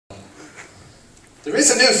There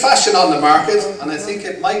is a new fashion on the market, and I think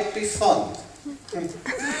it might be fun.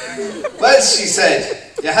 Well, she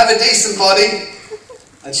said, you have a decent body,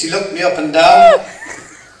 and she looked me up and down.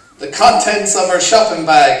 The contents of her shopping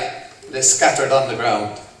bag lay scattered on the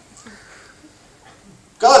ground.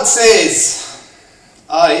 God says,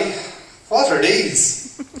 what are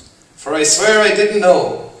these? For I swear I didn't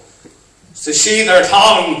know. So she, they're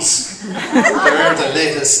thongs. They're the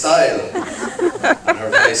latest style. And her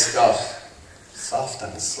voice got soft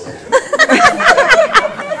and slow.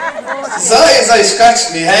 So as I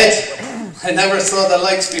scratched my head, I never saw the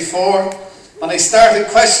likes before, when I started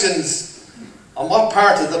questions on what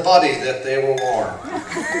part of the body that they were worn.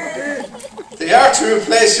 They are to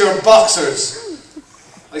replace your boxers.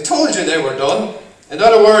 I told you they were done. In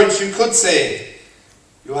other words, you could say,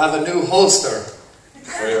 you have a new holster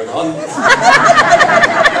for your gun.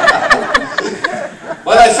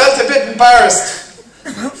 Well, I felt a bit embarrassed,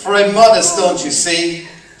 for I'm modest, don't you see.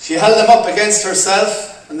 She held them up against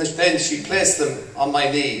herself, and then she placed them on my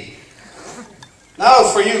knee. Now,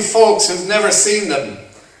 for you folks who've never seen them,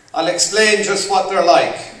 I'll explain just what they're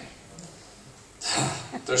like.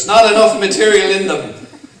 There's not enough material in them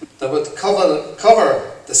that would cover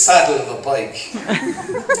the saddle of a bike.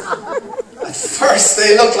 At first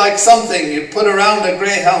they looked like something you put around a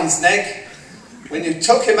greyhound's neck when you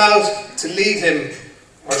took him out to lead him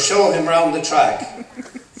or show him round the track.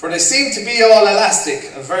 For they seemed to be all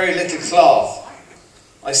elastic and very little cloth.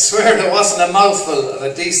 I swear there wasn't a mouthful of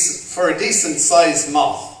a decent sized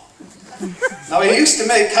moth. Now, I used to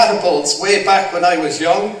make catapults way back when I was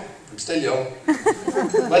young. I'm still young.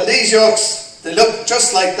 Well, these yokes, they look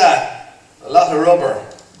just like that. A lot of rubber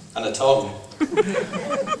and a tongue.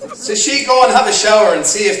 So she, go and have a shower and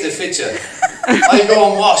see if they fit you. I'll go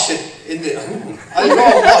and wash in the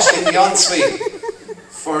ensuite,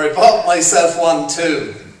 for I bought myself one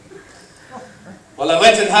too. Well, I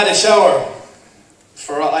went and had a shower,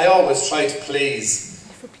 for I always try to please.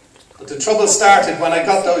 But the trouble started when I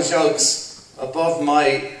got those yokes above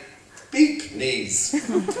my beep knees.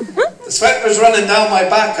 The sweat was running down my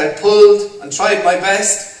back. I pulled and tried my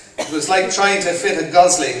best. It was like trying to fit a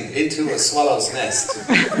gosling into a swallow's nest.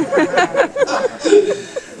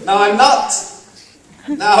 Now,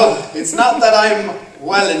 it's not that I'm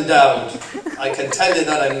well endowed. I can tell you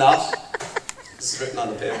that I'm not. This is written on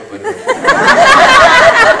the paper, by the way.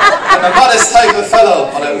 I'm a modest type of fellow,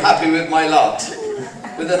 but I'm happy with my lot.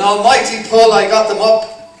 With an almighty pull, I got them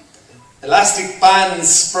up. Elastic bands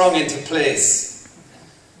sprung into place.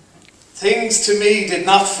 Things to me did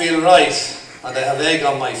not feel right, and I have egg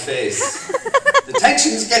on my face. The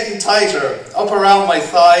tension's getting tighter, up around my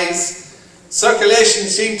thighs. Circulation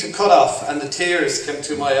seemed to cut off, and the tears came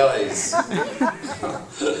to my eyes.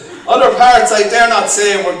 Other parts, I dare not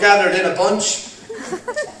say, were gathered in a bunch.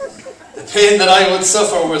 The pain that I would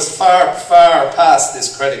suffer was far, far past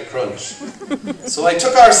this credit crunch. So I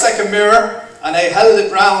took our second mirror, and I held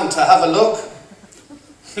it round to have a look.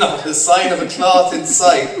 Not a sign of a cloth in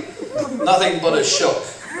sight. Nothing but a shook.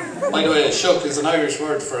 By the way, a shook is an Irish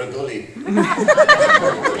word for a gully.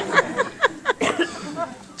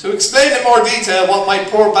 To explain in more detail what my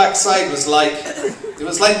poor backside was like, it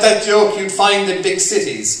was like that joke you'd find in big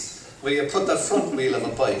cities, where you put the front wheel of a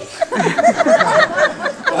bike.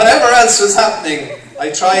 Whatever else was happening,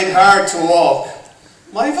 I tried hard to walk.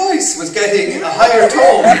 My voice was getting a higher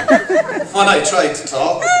tone when I tried to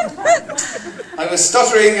talk. I was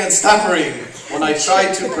stuttering and stammering when I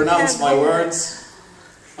tried to pronounce my words.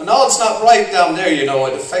 And all's not right down there, you know,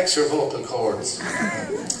 it affects your vocal cords.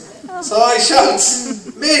 So I shout,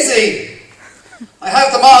 Maisie, I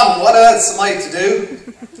have them on, what else am I to do?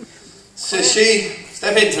 Says she,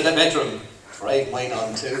 step into the bedroom, for I have mine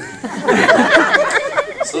on too.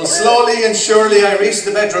 So slowly and surely I reached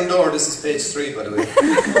the bedroom door. This is page 3, by the way.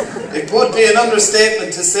 It would be an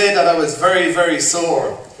understatement to say that I was very, very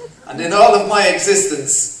sore. And in all of my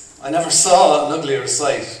existence, I never saw an uglier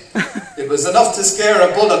sight. It was enough to scare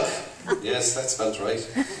a bullock, yes, that spelled right,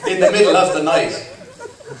 in the middle of the night.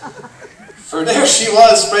 For there she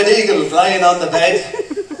was, spread eagled, lying on the bed,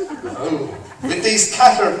 with these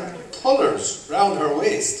caterpillars round her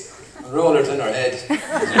waist and rollers in her head.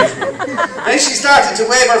 Then she started to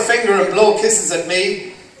wave her finger and blow kisses at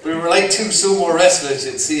me. We were like two sumo wrestlers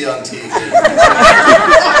you'd see on TV.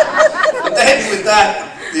 But then with that,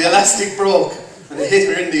 the elastic broke and it hit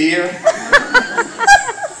her in the ear.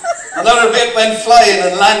 Another bit went flying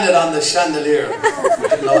and landed on the chandelier. I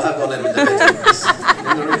didn't know how one in the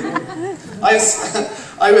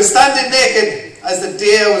I was standing naked as the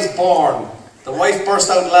day I was born. The wife burst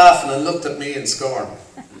out laughing and looked at me in scorn.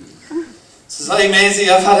 Says, "Aye, Maisie,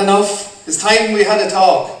 I've had enough. It's time we had a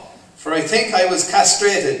talk. for I think I was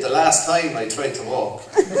castrated the last time I tried to walk.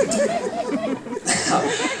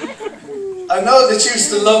 I know that you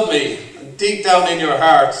still love me, and deep down in your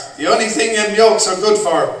heart, the only thing them yolks are good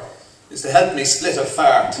for is to help me split a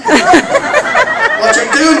fart. What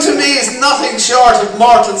you're doing to me is nothing short of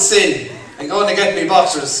mortal sin. I'm going to get me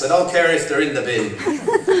boxers, I don't care if they're in the bin.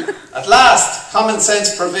 At last, common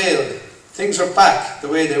sense prevailed. Things are back the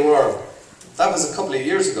way they were. That was a couple of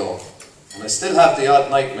years ago, and I still have the odd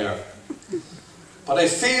nightmare. But I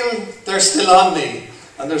feel they're still on me,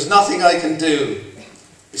 and there's nothing I can do.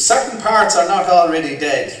 If certain parts are not already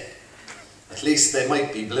dead, at least they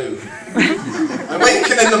might be blue. I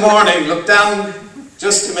waken in the morning, look down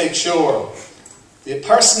just to make sure. The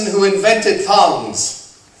person who invented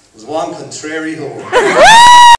thongs was one contrary whore.